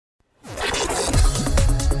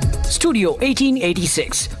Studio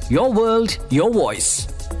 1886. Your world, your voice.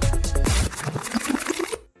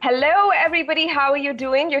 Hello, everybody. How are you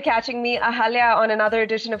doing? You're catching me, Ahalya, on another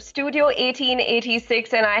edition of Studio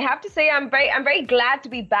 1886, and I have to say, I'm very glad to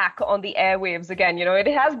be back on the airwaves again. You know, it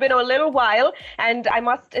has been a little while, and I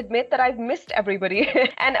must admit that I've missed everybody.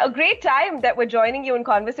 And a great time that we're joining you in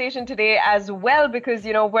conversation today as well, because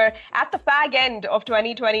you know we're at the fag end of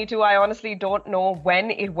 2022. I honestly don't know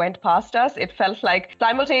when it went past us. It felt like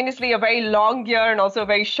simultaneously a very long year and also a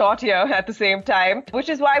very short year at the same time, which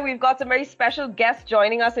is why we've got some very special guests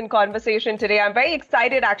joining us in conversation today. I'm very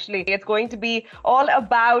excited, actually. It's going to be all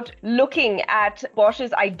about looking at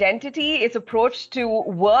Bosch's identity, its approach to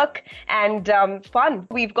work, and fun.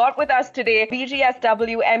 We've got with us today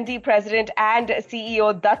BGSW MD President and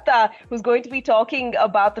CEO Datta, who's going to be talking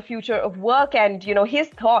about the future of work and, you know, his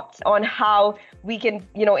thoughts on how we can,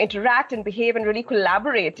 you know, interact and behave and really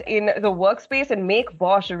collaborate in the workspace and make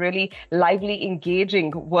Bosch a really lively,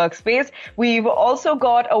 engaging workspace. We've also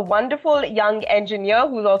got a wonderful young engineer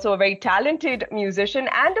who's also a very talented musician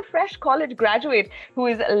and a fresh college graduate who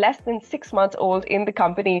is less than 6 months old in the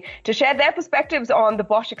company to share their perspectives on the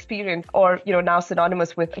Bosch experience, or, you know, now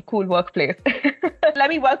synonymous with a cool workplace. Let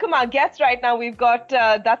me welcome our guests right now. We've got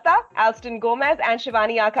Datta, Alston Gomez, and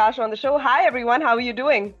Shivani Akash on the show. Hi, everyone. How are you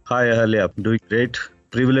doing? Hi, Ahalya. Doing great.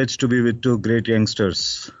 Privileged to be with two great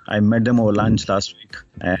youngsters. I met them over lunch last week,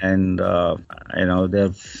 and they're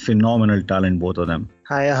phenomenal talent, both of them.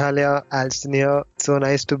 Hi, Ahalya, Alston here. So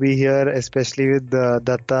nice to be here, especially with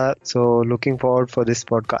Datta. So looking forward for this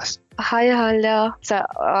podcast. Hi, Ahalya. It's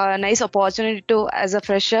a nice opportunity as a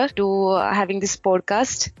fresher, to having this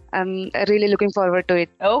podcast. I'm really looking forward to it.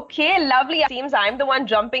 Okay, lovely. Seems I'm the one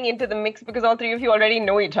jumping into the mix because all three of you already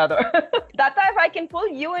know each other. Datta, if I can pull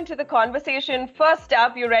you into the conversation first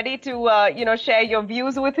up, you ready to, share your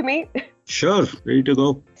views with me? Sure, ready to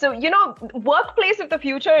go. So, you know, workplace of the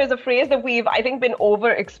future is a phrase that we've, I think, been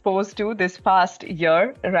overexposed to this past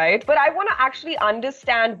year, right? But I want to actually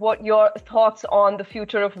understand what your thoughts on the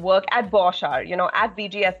future of work at Bosch are, you know, at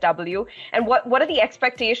BGSW, and what are the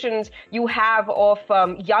expectations you have of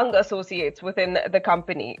young associates within the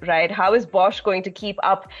company, right? How is Bosch going to keep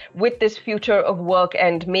up with this future of work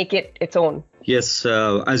and make it its own? Yes,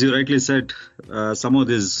 as you rightly said, some of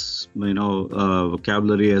this,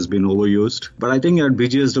 vocabulary has been overused. But I think at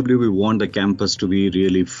BGSW, we want the campus to be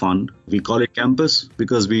really fun. We call it campus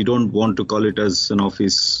because we don't want to call it as an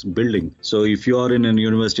office building. So if you are in a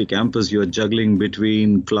university campus, you are juggling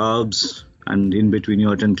between clubs, and in between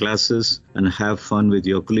you attend classes and have fun with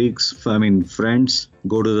your colleagues, friends,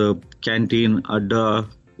 go to the canteen, adda,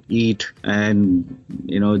 eat and,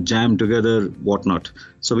 jam together, whatnot.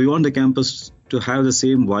 So we want the campus to have the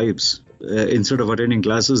same vibes. Instead of attending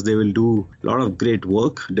classes, they will do a lot of great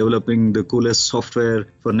work, developing the coolest software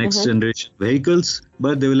for next generation vehicles,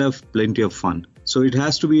 but they will have plenty of fun. So it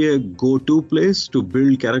has to be a go-to place to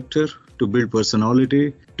build character, to build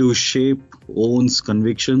personality, to shape one's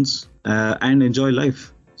convictions, and enjoy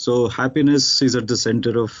life. So happiness is at the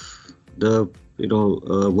center of the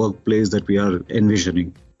workplace that we are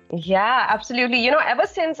envisioning. Yeah, absolutely. You know, ever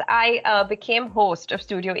since I became host of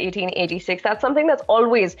Studio 1886, that's something that's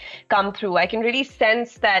always come through. I can really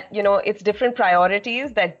sense that, it's different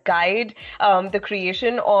priorities that guide the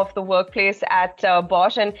creation of the workplace at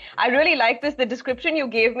Bosch. And I really like this. The description you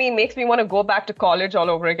gave me makes me want to go back to college all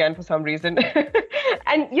over again for some reason.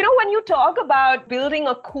 And, when you talk about building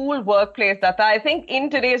a cool workplace, Datta, I think in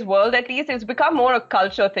today's world, at least, it's become more a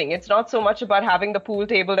culture thing. It's not so much about having the pool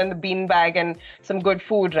table and the beanbag and some good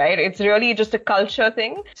food, right? It's really just a culture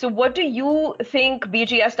thing. So what do you think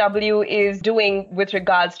BGSW is doing with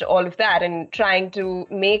regards to all of that and trying to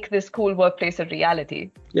make this cool workplace a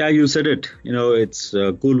reality? Yeah, you said it. It's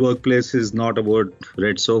a cool workplace is not about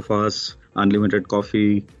red sofas, unlimited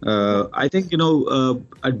coffee. I think,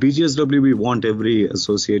 at BGSW, we want every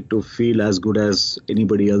associate to feel as good as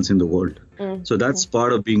anybody else in the world. So that's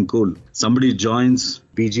part of being cool. Somebody joins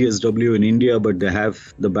BGSW in India, but they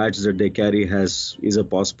have the badge that they carry is a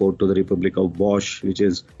passport to the Republic of Bosch, which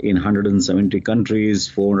is in 170 countries,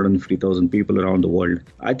 450,000 people around the world.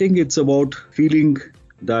 I think it's about feeling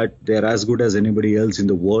that they're as good as anybody else in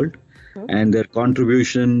the world. And their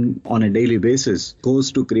contribution on a daily basis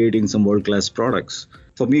goes to creating some world-class products.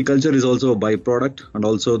 For me, culture is also a byproduct and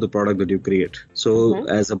also the product that you create. So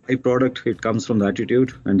as a byproduct, it comes from the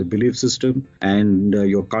attitude and the belief system and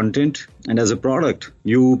your content. And as a product,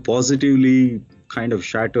 you positively kind of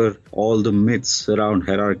shatter all the myths around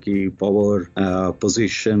hierarchy, power,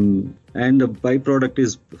 position. And the byproduct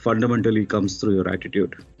is fundamentally comes through your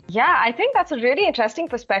attitude. Yeah, I think that's a really interesting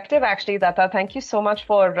perspective, actually, Datta. Thank you so much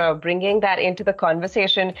for bringing that into the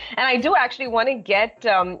conversation. And I do actually want to get,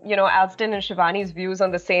 Alston and Shivani's views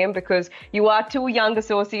on the same, because you are two young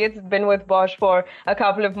associates, been with Bosch for a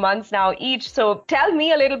couple of months now each. So tell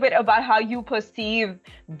me a little bit about how you perceive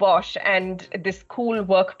Bosch and this cool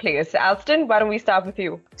workplace. Alston, why don't we start with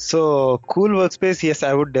you? So, cool workspace, yes,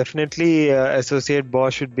 I would definitely associate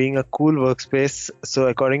Bosch with being a cool workspace. So,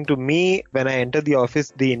 according to me, when I enter the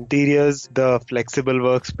office, the interiors, the flexible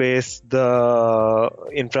workspace, the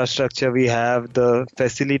infrastructure we have, the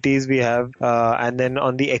facilities we have, and then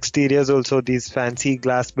on the exteriors also, these fancy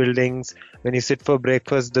glass buildings. When you sit for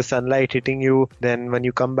breakfast, the sunlight hitting you. Then when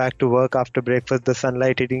you come back to work after breakfast, the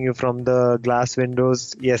sunlight hitting you from the glass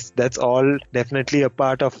windows. Yes, that's all definitely a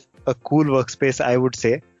part of a cool workspace, I would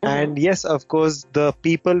say. And yes, of course, the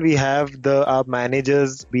people we have, our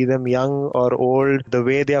managers, be them young or old, the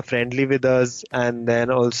way they are friendly with us, and then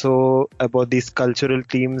also about these cultural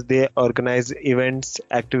teams, they organize events,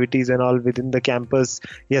 activities and all within the campus.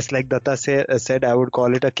 Yes, like Datta said, I would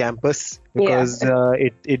call it a campus, because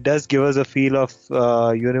it does give us a feel of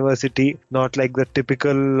university, not like the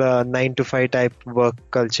typical 9 to 5 type work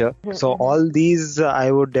culture. So all these, I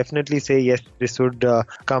would definitely say, yes, this would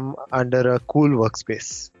come under a cool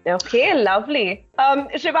workspace. Okay, lovely.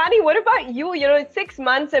 Shivani, what about you? It's 6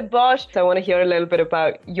 months at Bosch. So I want to hear a little bit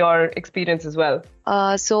about your experience as well.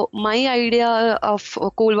 So my idea of a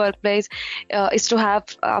cool workplace is to have,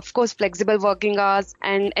 of course, flexible working hours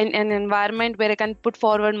and an environment where I can put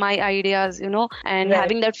forward my ideas, and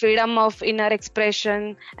having that freedom of inner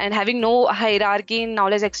expression and having no hierarchy in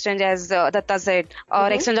knowledge exchange, as Datta said, or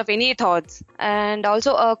exchange of any thoughts. And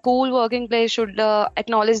also a cool working place should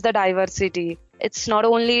acknowledge the diversity. It's not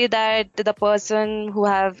only that the person who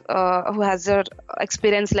has their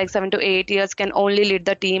experience like 7 to 8 years can only lead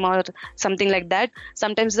the team or something like that.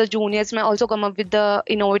 Sometimes the juniors may also come up with the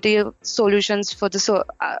innovative solutions for the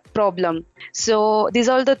problem. So these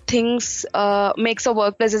are the things makes a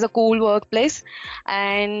workplace as a cool workplace.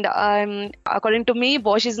 And according to me,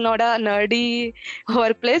 Bosch is not a nerdy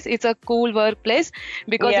workplace. It's a cool workplace,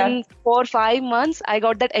 because in 4 or 5 months I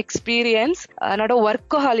got that experience. Not a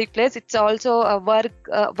workaholic place. It's also a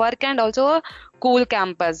work and also a cool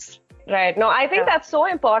campus. Right. No, I think that's so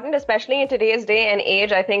important, especially in today's day and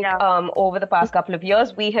age. I think over the past couple of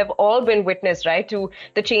years, we have all been witness, right, to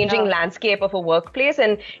the changing landscape of a workplace.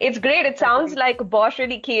 And it's great. It sounds like Bosch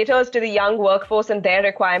really caters to the young workforce and their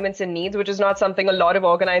requirements and needs, which is not something a lot of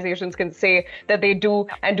organizations can say that they do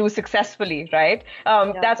and do successfully, right?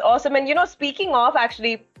 That's awesome. And, speaking of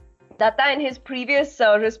actually, Datta in his previous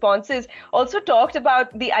responses also talked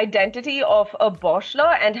about the identity of a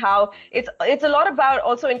Boschler and how it's a lot about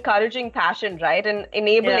also encouraging passion, right, and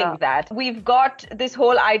enabling that. We've got this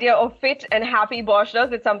whole idea of fit and happy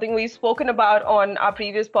Boschlers. It's something we've spoken about on our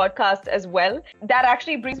previous podcast as well. That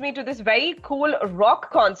actually brings me to this very cool rock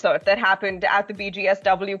concert that happened at the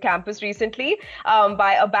BGSW campus recently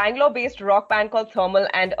by a Bangalore-based rock band called Thermal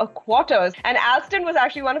and a Quarters. And Alston was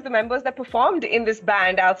actually one of the members that performed in this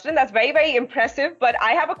band. Alston, that's very, very impressive. But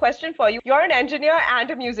I have a question for you. You're an engineer and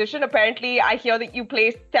a musician. Apparently, I hear that you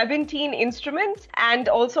play 17 instruments and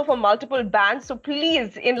also for multiple bands. So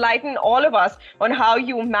please enlighten all of us on how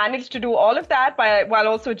you managed to do all of that while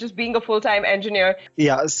also just being a full-time engineer.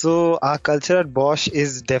 Yeah, so our culture at Bosch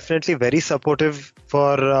is definitely very supportive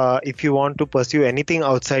for if you want to pursue anything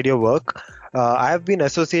outside your work. I have been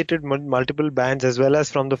associated with multiple bands as well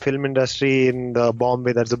as from the film industry in the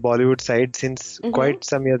Bombay, that's the Bollywood side, since quite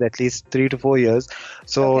some years, at least 3 to 4 years.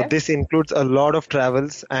 So this includes a lot of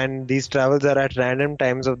travels, and these travels are at random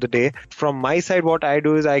times of the day. From my side, what I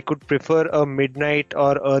do is I could prefer a midnight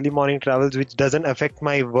or early morning travels, which doesn't affect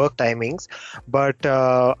my work timings. But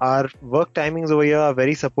our work timings over here are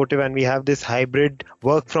very supportive, and we have this hybrid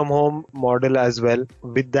work from home model as well.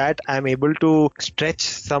 With that, I'm able to stretch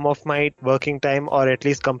some of my working time, or at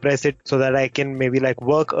least compress it, so that I can maybe like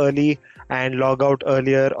work early and log out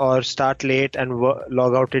earlier, or start late and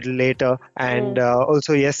log out a little later. And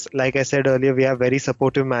also, yes, like I said earlier, we have very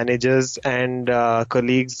supportive managers and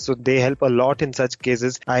colleagues, so they help a lot in such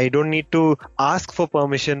cases. I don't need to ask for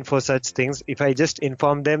permission for such things. If I just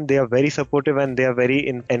inform them, they are very supportive and they are very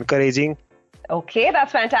encouraging. Okay,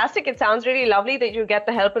 that's fantastic. It sounds really lovely that you get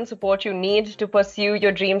the help and support you need to pursue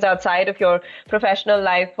your dreams outside of your professional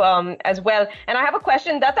life as well. And I have a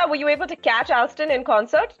question. Datta, were you able to catch Alston in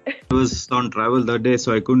concert? I was on travel that day,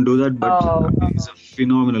 so I couldn't do that, but he's a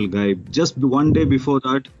phenomenal guy. Just one day before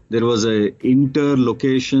that, there was a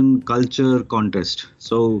inter-location culture contest.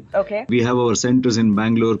 So we have our centers in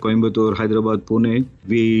Bangalore, Coimbatore, Hyderabad, Pune.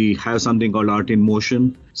 We have something called Art in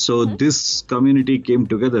Motion. So this community came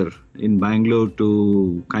together in Bangalore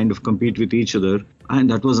to kind of compete with each other. And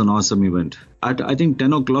that was an awesome event. At, I think,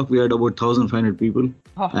 10 o'clock, we had about 1,500 people.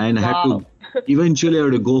 And I had to, eventually I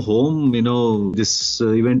had to go home. This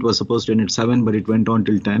event was supposed to end at 7, but it went on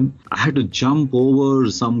till 10. I had to jump over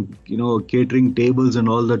some, catering tables and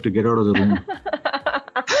all that to get out of the room.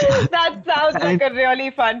 That sounds like a really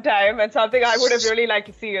fun time and something I would have really liked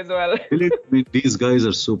to see as well. These guys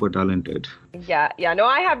are super talented. Yeah. No,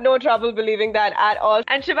 I have no trouble believing that at all.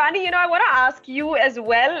 And Shivani, I want to ask you as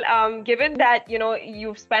well, given that,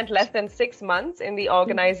 you've spent less than 6 months in the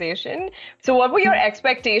organization. So what were your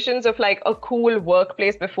expectations of like a cool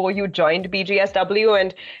workplace before you joined BGSW,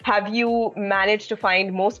 and have you managed to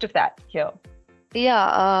find most of that here?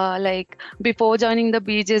 Yeah, like before joining the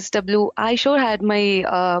BGSW, I sure had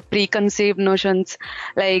my preconceived notions,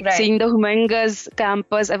 like seeing the humongous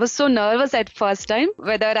campus. I was so nervous at first time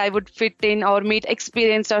whether I would fit in or meet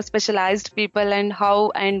experienced or specialized people, and how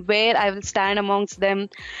and where I will stand amongst them.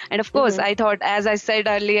 And of course, I thought, as I said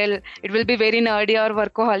earlier, it will be very nerdy or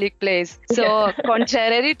workaholic place. So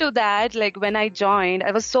contrary to that, like when I joined,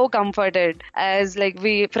 I was so comforted, as like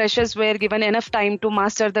we freshers were given enough time to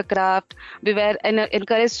master the craft. We were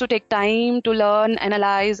encouraged to take time to learn,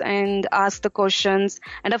 analyze, and ask the questions,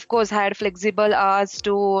 and of course had flexible hours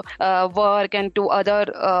to work and to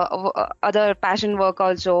other passion work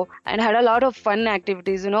also, and had a lot of fun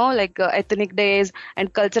activities, like ethnic days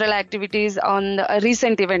and cultural activities. On a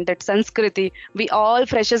recent event at Sanskriti, we all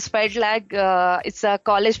freshers felt like it's a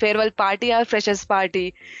college farewell party or freshers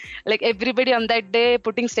party, like everybody on that day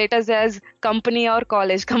putting status as company or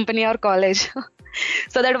college.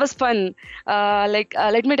 So that was fun.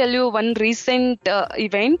 Let me tell you one recent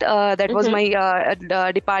event that was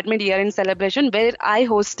my department year-end celebration, where I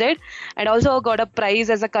hosted and also got a prize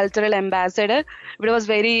as a cultural ambassador. It was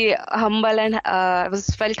very humble, and I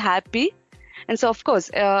felt happy. And so, of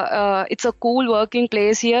course, it's a cool working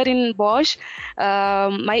place here in Bosch.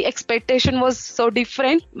 My expectation was so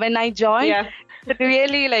different when I joined. Yeah. But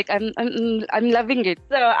really, like, I'm loving it.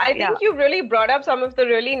 So I think you really brought up some of the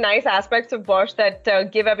really nice aspects of Bosch that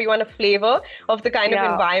give everyone a flavor of the kind of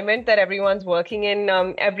environment that everyone's working in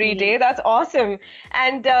every day. That's awesome.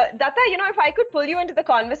 And Datta, if I could pull you into the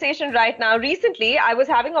conversation right now. Recently, I was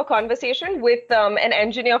having a conversation with an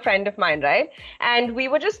engineer friend of mine, right? And we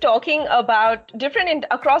were just talking about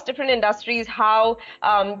across different industries, how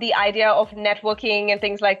the idea of networking and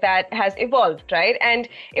things like that has evolved, right? And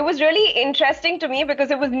it was really interesting to me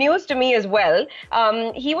because it was news to me as well.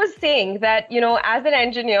 He was saying that, as an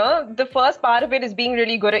engineer, the first part of it is being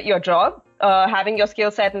really good at your job. Having your skill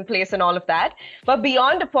set in place and all of that. But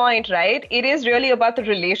beyond a point, right, it is really about the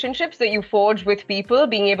relationships that you forge with people,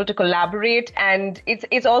 being able to collaborate. And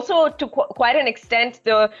it's also to quite an extent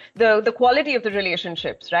the quality of the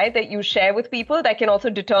relationships, right, that you share with people that can also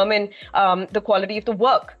determine the quality of the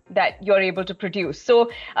work that you're able to produce. So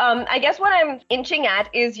I guess what I'm inching at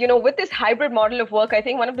is, with this hybrid model of work, I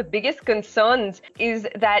think one of the biggest concerns is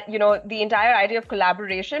that, the entire idea of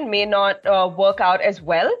collaboration may not work out as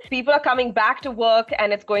well. People are coming back to work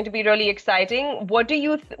and it's going to be really exciting. What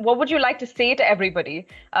would you like to say to everybody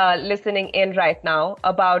listening in right now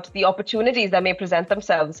about the opportunities that may present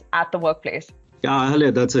themselves at the workplace? Yeah,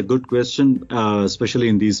 Ahalya, that's a good question, especially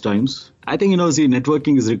in these times. I think,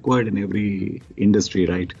 networking is required in every industry,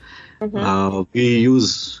 right? We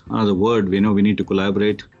use another word, we need to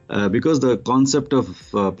collaborate. Because the concept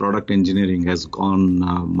of product engineering has gone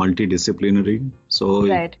multidisciplinary.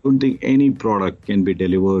 So I don't think any product can be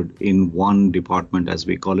delivered in one department, as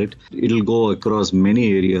we call it. It'll go across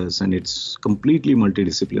many areas and it's completely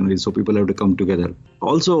multidisciplinary. So people have to come together.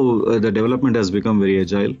 Also, the development has become very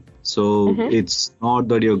agile. So it's not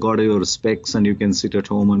that you've got your specs and you can sit at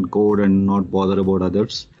home and code and not bother about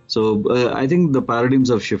others. So I think the paradigms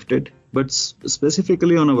have shifted. But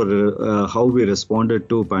specifically on our how we responded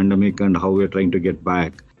to pandemic and how we're trying to get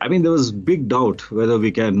back, I mean, there was big doubt whether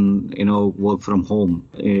we can, work from home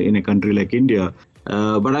in a country like India.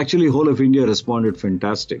 But actually, whole of India responded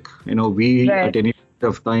fantastic. At any point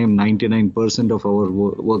of time, 99% of our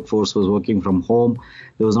workforce was working from home.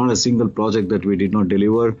 There was not a single project that we did not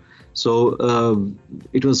deliver. So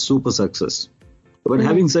it was super success. But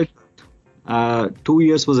having said, 2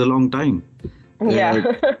 years was a long time.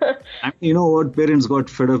 You know what? Parents got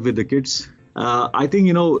fed up with the kids. I think,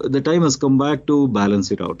 the time has come back to balance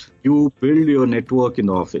it out. You build your network in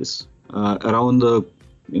the office around the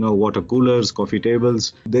water coolers, coffee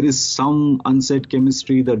tables. There is some unsaid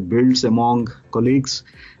chemistry that builds among colleagues.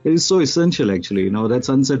 It is so essential, actually. That's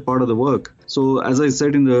unsaid part of the work. So, as I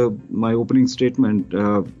said in my opening statement,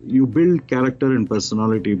 you build character and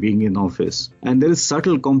personality being in office. And there is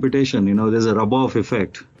subtle competition. There's a rub-off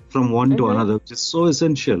effect from one to another, which is so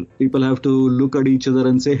essential. People have to look at each other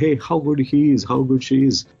and say, hey, how good he is, how good she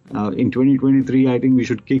is. In 2023, I think we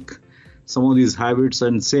should kick some of these habits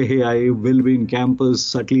and say, hey, I will be in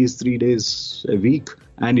campus at least 3 days a week.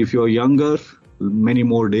 And if you're younger, many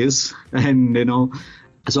more days. And,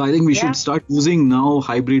 so I think we should start using now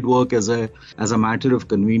hybrid work as a matter of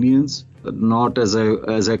convenience, but not as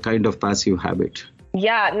a kind of passive habit.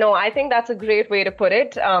 Yeah, no, I think that's a great way to put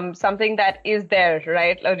it. Something that is there,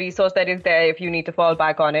 right? A resource that is there if you need to fall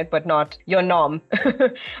back on it, but not your norm.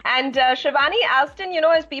 And Shivani, Alston,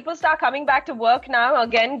 as people start coming back to work now,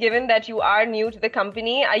 again, given that you are new to the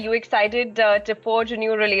company, are you excited to forge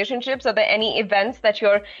new relationships? Are there any events that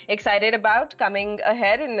you're excited about coming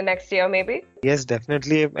ahead in the next year, maybe? Yes,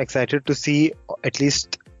 definitely. I'm excited to see at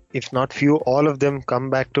least, if not few, all of them come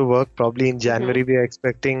back to work. Probably in January, we are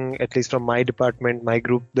expecting, at least from my department, my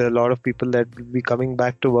group, there are a lot of people that will be coming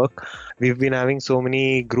back to work. We've been having so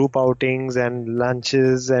many group outings and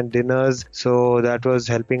lunches and dinners. So that was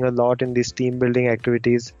helping a lot in these team building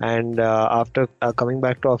activities. And after coming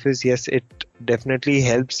back to office, yes, it definitely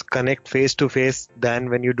helps connect face to face than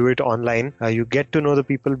when you do it online. You get to know the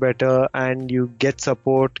people better and you get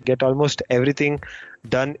support, get almost everything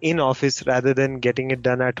done in office rather than getting it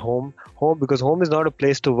done at home, because home is not a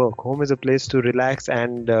place to work. Home is a place to relax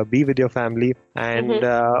and be with your family. And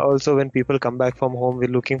also when people come back from home, we're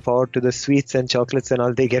looking forward to the sweets and chocolates and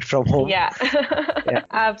all they get from home. Yeah.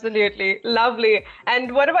 Absolutely. Lovely.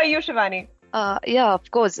 And what about you, Shivani? Yeah,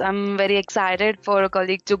 of course. I'm very excited for a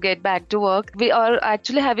colleague to get back to work. We are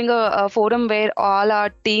actually having a forum where all our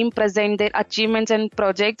team present their achievements and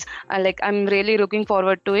projects. I'm really looking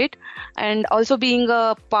forward to it. And also being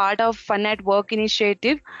a part of Fun at Work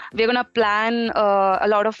initiative, we're going to plan a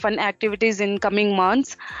lot of fun activities in coming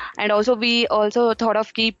months. And also we also thought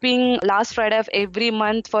of keeping last Friday of every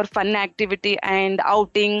month for fun activity and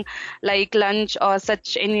outing, like lunch or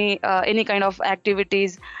such any kind of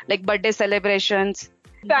activities like birthday celebrations.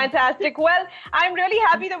 Fantastic. Well, I'm really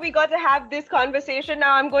happy that we got to have this conversation.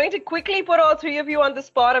 Now, I'm going to quickly put all three of you on the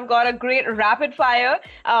spot. I've got a great rapid fire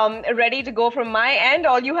ready to go from my end.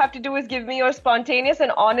 All you have to do is give me your spontaneous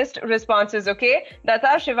and honest responses, okay?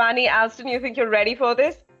 Datta, Shivani, Alston, you think you're ready for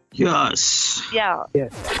this? Yes. Yeah.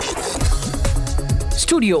 Yes.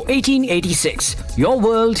 Studio 1886. Your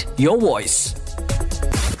world, your voice.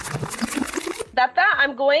 Datta,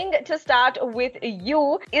 I'm going to start with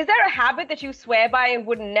you. Is there a habit that you swear by and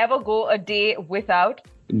would never go a day without?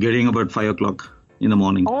 Getting up at 5 o'clock in the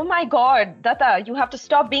morning. Oh my God, Datta, you have to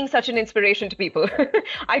stop being such an inspiration to people.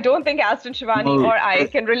 I don't think Alston, Shivani or I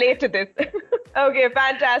can relate to this. Okay,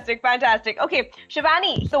 fantastic. Okay,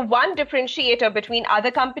 Shivani, so one differentiator between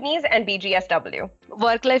other companies and BGSW?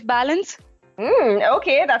 Work-life balance.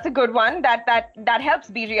 Okay, that's a good one. That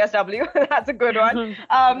helps BGSW. That's a good one.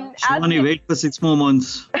 Shivani, wait for 6 more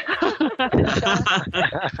months.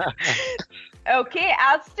 Okay,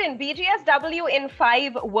 Alston, BGSW in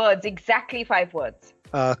 5 words, exactly 5 words.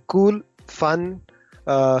 Cool, fun,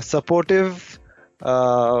 supportive,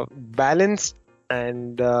 balanced,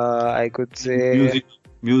 and I could say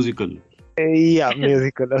musical. Yeah,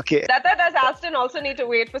 musical. Okay. Does Alston also need to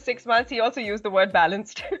wait for 6 months? He also used the word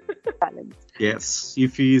balanced. Yes.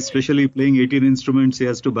 If he is especially playing 18 instruments, he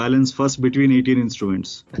has to balance first between 18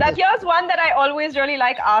 instruments. That here's one that I always really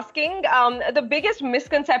like asking. The biggest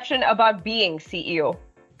misconception about being CEO?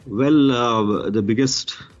 Well, the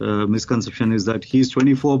biggest misconception is that he's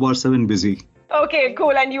 24/7 busy. Okay,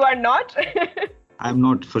 cool. And you are not? I'm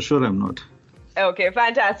not. For sure, I'm not. Okay,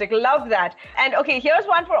 fantastic. Love that. And okay, here's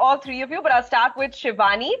one for all three of you, but I'll start with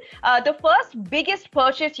Shivani. The first biggest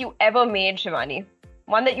purchase you ever made, Shivani?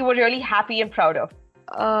 One that you were really happy and proud of?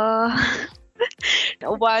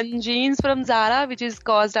 One jeans from Zara, which is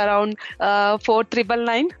cost around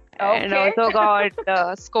 4,999. Okay. And also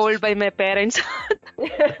got scolded by my parents.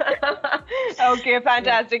 Okay,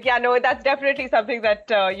 fantastic. Yeah, no, that's definitely something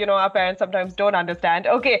that, our parents sometimes don't understand.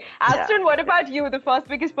 Okay, Alston, What about you? The first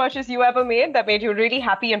biggest purchase you ever made that made you really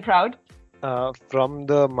happy and proud? From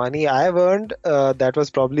the money I've earned, that was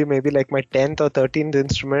probably maybe like my 10th or 13th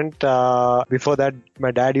instrument. Before that, my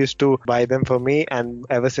dad used to buy them for me, and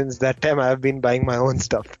ever since that time, I've been buying my own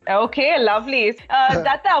stuff. Okay, lovely.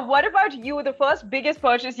 Datta, what about you? The first biggest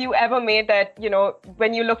purchase you ever made that,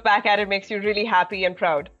 when you look back at it, makes you really happy and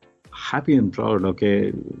proud? Happy and proud,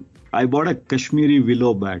 okay. I bought a Kashmiri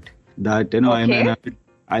willow bat that,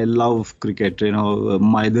 I love cricket.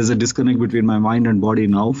 There's a disconnect between my mind and body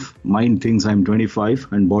now. Mind thinks I'm 25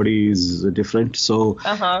 and body is different. So,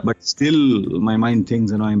 but still my mind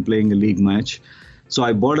thinks, I'm playing a league match. So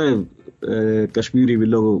I bought a Kashmiri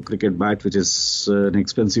Willow cricket bat, which is an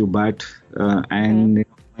expensive bat. And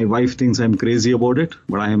my wife thinks I'm crazy about it,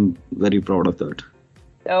 but I am very proud of that.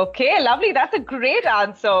 Okay, lovely. That's a great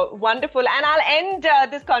answer. Wonderful. And I'll end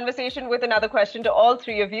this conversation with another question to all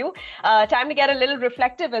three of you. Time to get a little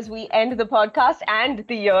reflective as we end the podcast and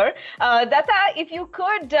the year. Datta, if you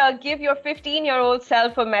could give your 15-year-old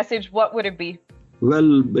self a message, what would it be?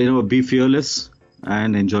 Well, be fearless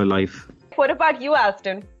and enjoy life. What about you,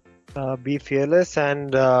 Alston? Be fearless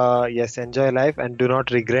and yes, enjoy life and do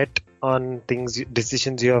not regret on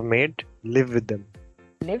decisions you have made. Live with them.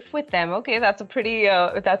 Live with them. Okay, that's a pretty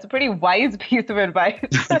wise piece of advice.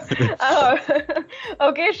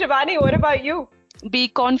 Okay, Shivani, what about you? Be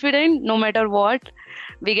confident no matter what.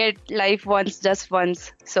 We get life just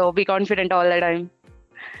once. So be confident all the time.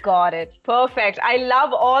 Got it. Perfect. I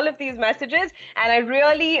love all of these messages, and I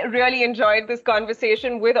really, really enjoyed this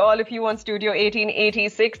conversation with all of you on Studio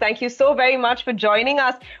 1886. Thank you so very much for joining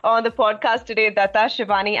us on the podcast today, Datta,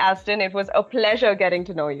 Shivani, Alston. It was a pleasure getting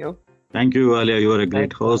to know you. Thank you, Alia. You are a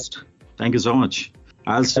great host. Thank you so much.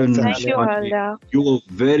 Alston, thank you, Alia. You were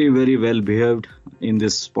very, very well behaved in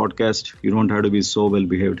this podcast. You don't have to be so well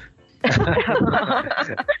behaved.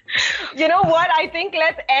 You know what? I think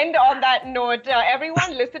let's end on that note.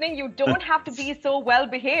 Everyone listening, you don't have to be so well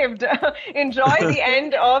behaved. Enjoy the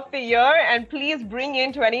end of the year and please bring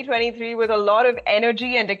in 2023 with a lot of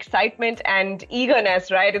energy and excitement and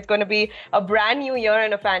eagerness, right? It's going to be a brand new year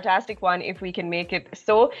and a fantastic one if we can make it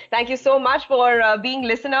so. Thank you so much for being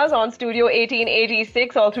listeners on Studio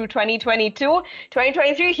 1886 all through 2022.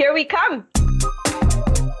 2023, here we come.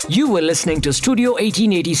 You were listening to Studio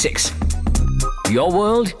 1886. Your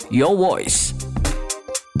world, your voice.